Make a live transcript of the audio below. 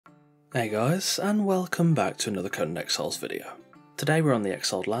Hey guys, and welcome back to another Conan Exiles video. Today we're on the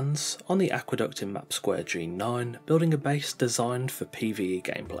Exiled Lands, on the Aqueduct in map square G9, building a base designed for PvE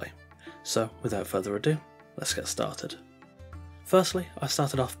gameplay. So without further ado, let's get started. Firstly, I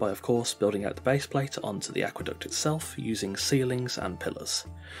started off by of course building out the base plate onto the aqueduct itself using ceilings and pillars.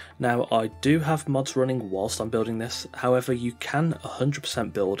 Now I do have mods running whilst I'm building this, however you can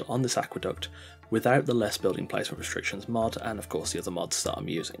 100% build on this aqueduct without the less building placement restrictions mod and of course the other mods that I'm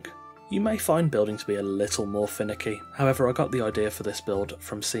using. You may find building to be a little more finicky, however I got the idea for this build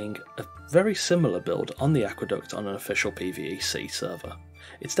from seeing a very similar build on the aqueduct on an official PvE-C server.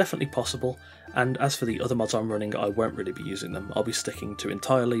 It's definitely possible, and as for the other mods I'm running I won't really be using them, I'll be sticking to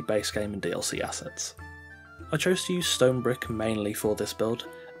entirely base game and DLC assets. I chose to use stone brick mainly for this build,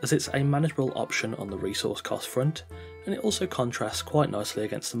 as it's a manageable option on the resource cost front, and it also contrasts quite nicely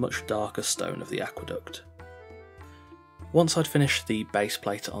against the much darker stone of the aqueduct. Once I'd finished the base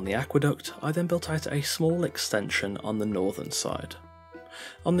plate on the aqueduct, I then built out a small extension on the northern side.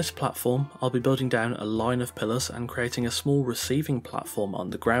 On this platform, I'll be building down a line of pillars and creating a small receiving platform on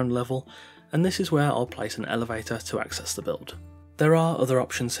the ground level, and this is where I'll place an elevator to access the build. There are other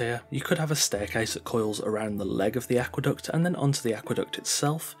options here. You could have a staircase that coils around the leg of the aqueduct and then onto the aqueduct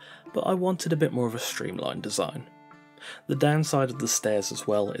itself, but I wanted a bit more of a streamlined design. The downside of the stairs as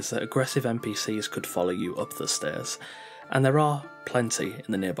well is that aggressive NPCs could follow you up the stairs, and there are plenty in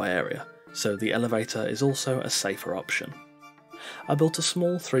the nearby area, so the elevator is also a safer option. I built a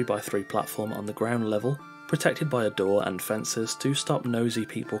small 3x3 platform on the ground level, protected by a door and fences to stop nosy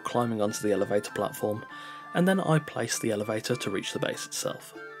people climbing onto the elevator platform, and then I placed the elevator to reach the base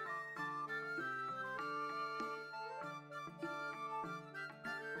itself.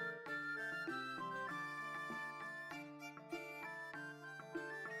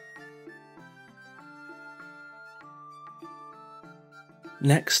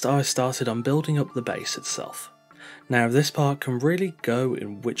 Next, I started on building up the base itself. Now this part can really go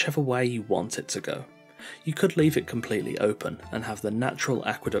in whichever way you want it to go. You could leave it completely open and have the natural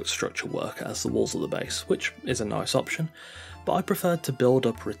aqueduct structure work as the walls of the base, which is a nice option, but I preferred to build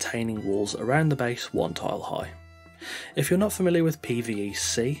up retaining walls around the base one tile high. If you're not familiar with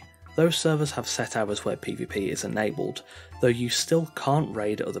PvE-C, those servers have set hours where PvP is enabled, though you still can't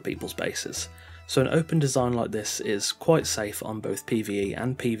raid other people's bases. So an open design like this is quite safe on both PvE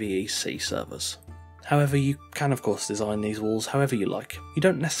and PvE-C servers. However, you can of course design these walls however you like. You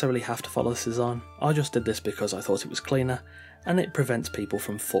don't necessarily have to follow this design. I just did this because I thought it was cleaner, and it prevents people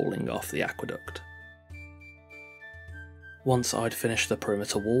from falling off the aqueduct. Once I'd finished the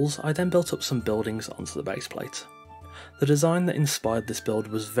perimeter walls, I then built up some buildings onto the base plate. The design that inspired this build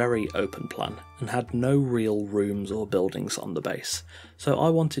was very open plan and had no real rooms or buildings on the base, so I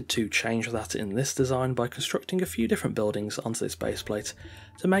wanted to change that in this design by constructing a few different buildings onto this base plate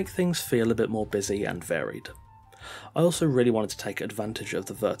to make things feel a bit more busy and varied. I also really wanted to take advantage of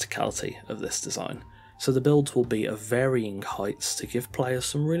the verticality of this design, so the builds will be of varying heights to give players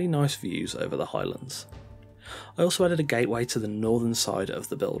some really nice views over the highlands. I also added a gateway to the northern side of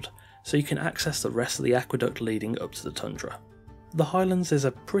the build, so you can access the rest of the aqueduct leading up to the tundra. The highlands is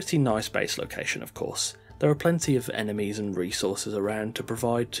a pretty nice base location of course. There are plenty of enemies and resources around to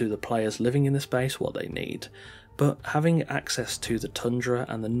provide to the players living in this base what they need, but having access to the tundra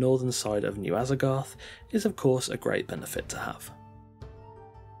and the northern side of New Azagarth is of course a great benefit to have.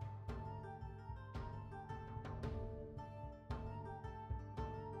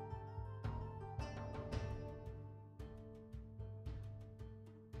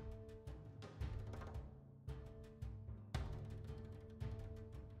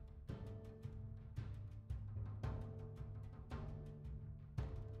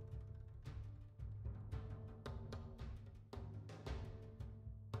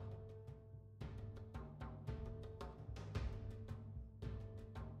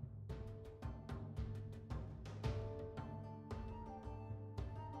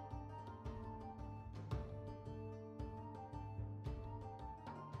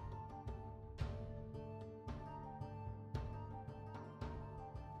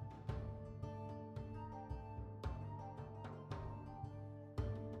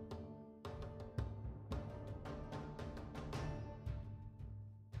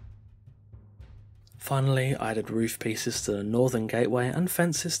 Finally, I added roof pieces to the northern gateway and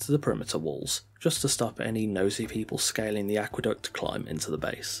fences to the perimeter walls, just to stop any nosy people scaling the aqueduct to climb into the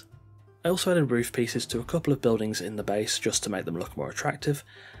base. I also added roof pieces to a couple of buildings in the base just to make them look more attractive,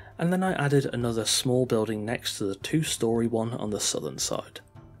 and then I added another small building next to the two-storey one on the southern side.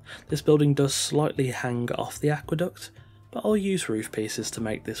 This building does slightly hang off the aqueduct, but I'll use roof pieces to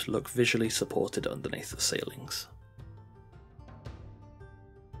make this look visually supported underneath the ceilings.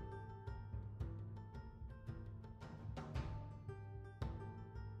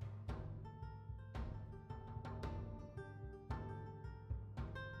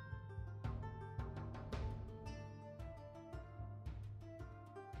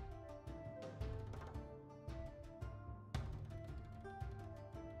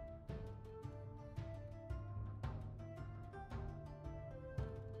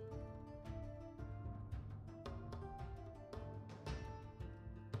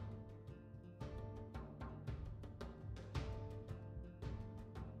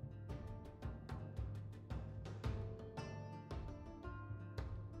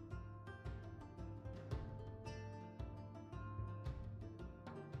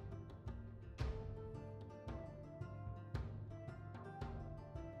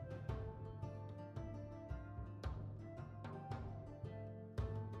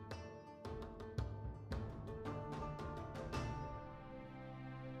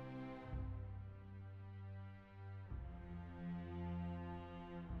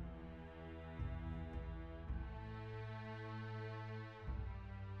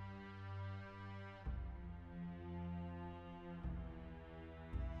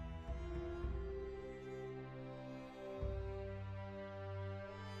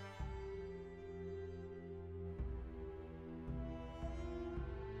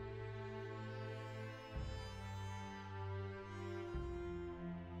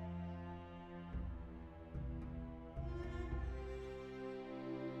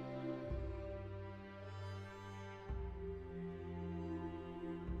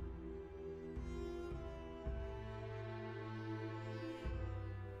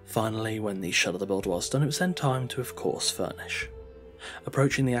 Finally, when the shell of the build was done, it was then time to of course furnish.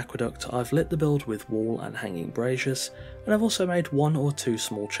 Approaching the aqueduct, I've lit the build with wall and hanging braziers, and I've also made 1 or 2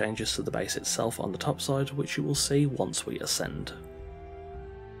 small changes to the base itself on the top side, which you will see once we ascend.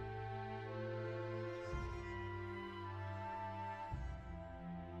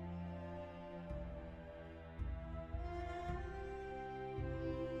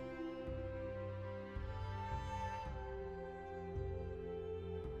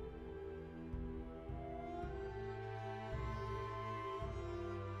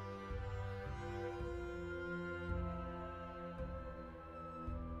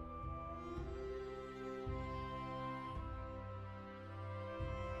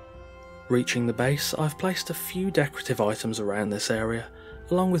 Reaching the base, I've placed a few decorative items around this area,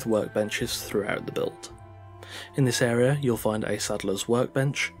 along with workbenches throughout the build. In this area you'll find a saddler's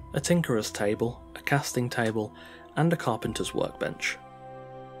workbench, a tinkerer's table, a casting table, and a carpenter's workbench.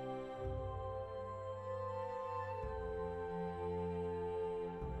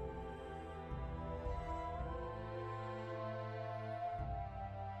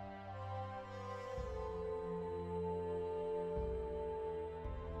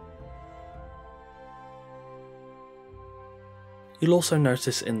 You'll also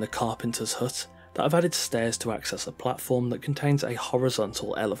notice in the carpenter's hut that I've added stairs to access a platform that contains a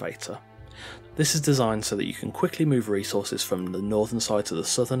horizontal elevator. This is designed so that you can quickly move resources from the northern side to the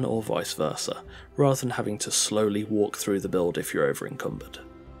southern or vice versa, rather than having to slowly walk through the build if you're over encumbered.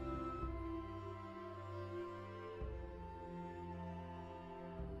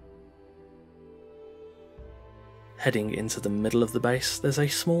 Heading into the middle of the base, there's a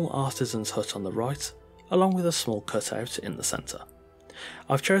small artisan's hut on the right, along with a small cutout in the centre.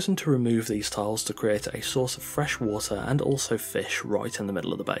 I've chosen to remove these tiles to create a source of fresh water and also fish right in the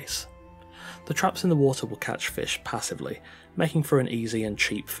middle of the base. The traps in the water will catch fish passively, making for an easy and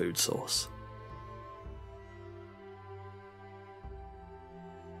cheap food source.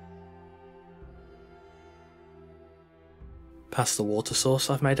 Past the water source,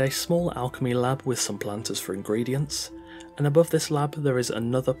 I've made a small alchemy lab with some planters for ingredients, and above this lab there is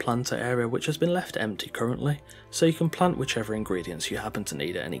another planter area which has been left empty currently, so you can plant whichever ingredients you happen to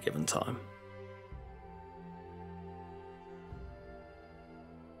need at any given time.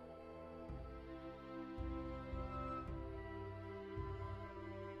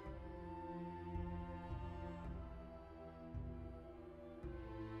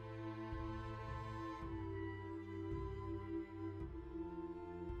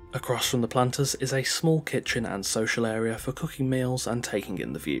 Across from the planters is a small kitchen and social area for cooking meals and taking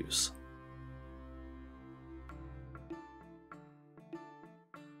in the views.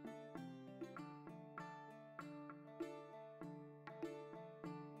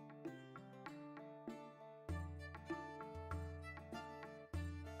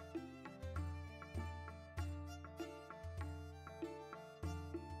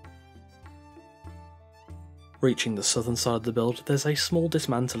 Reaching the southern side of the build, there's a small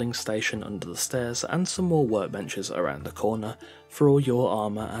dismantling station under the stairs and some more workbenches around the corner for all your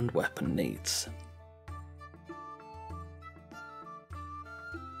armour and weapon needs.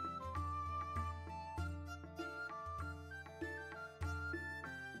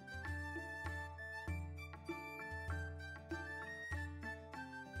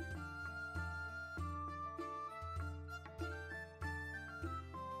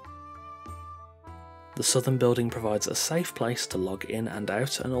 The southern building provides a safe place to log in and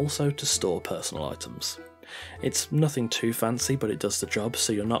out and also to store personal items. It's nothing too fancy, but it does the job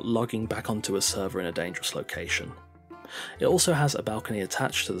so you're not logging back onto a server in a dangerous location. It also has a balcony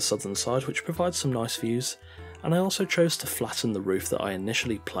attached to the southern side which provides some nice views, and I also chose to flatten the roof that I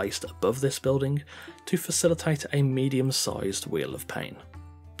initially placed above this building to facilitate a medium-sized Wheel of Pain.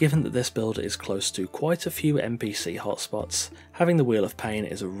 Given that this build is close to quite a few NPC hotspots, having the Wheel of Pain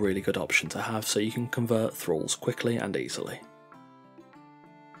is a really good option to have so you can convert thralls quickly and easily.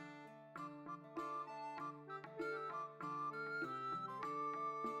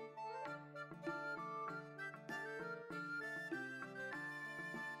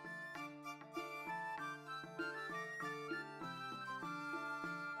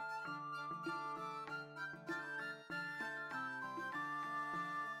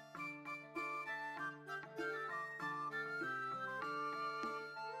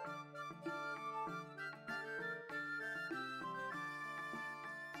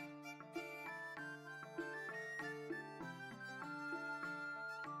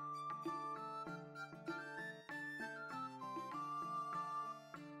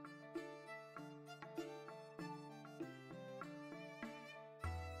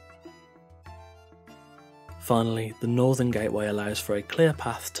 Finally, the northern gateway allows for a clear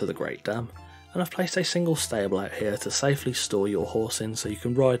path to the Great Dam, and I've placed a single stable out here to safely store your horse in so you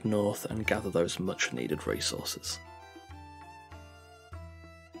can ride north and gather those much needed resources.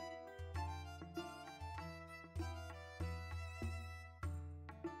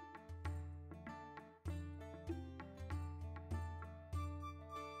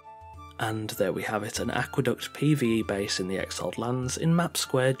 And there we have it, an Aqueduct PvE base in the Exiled Lands in map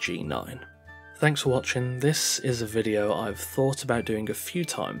square G9. Thanks for watching. This is a video I've thought about doing a few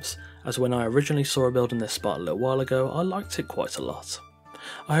times, as when I originally saw a build in this spot a little while ago, I liked it quite a lot.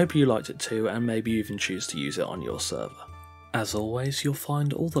 I hope you liked it too, and maybe you even choose to use it on your server. As always, you'll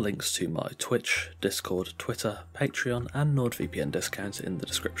find all the links to my Twitch, Discord, Twitter, Patreon and NordVPN discount in the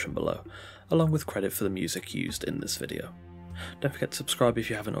description below, along with credit for the music used in this video. Don't forget to subscribe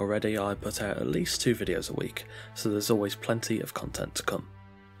if you haven't already. I put out at least 2 videos a week, so there's always plenty of content to come.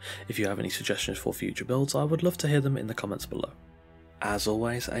 If you have any suggestions for future builds, I would love to hear them in the comments below. As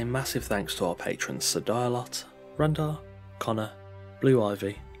always, a massive thanks to our patrons Sir Dialot, Randar, Connor, Blue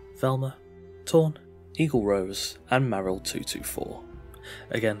Ivy, Velma, Torn, Eagle Rose and Maril224.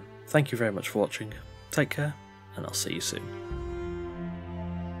 Again, thank you very much for watching, take care, and I'll see you soon.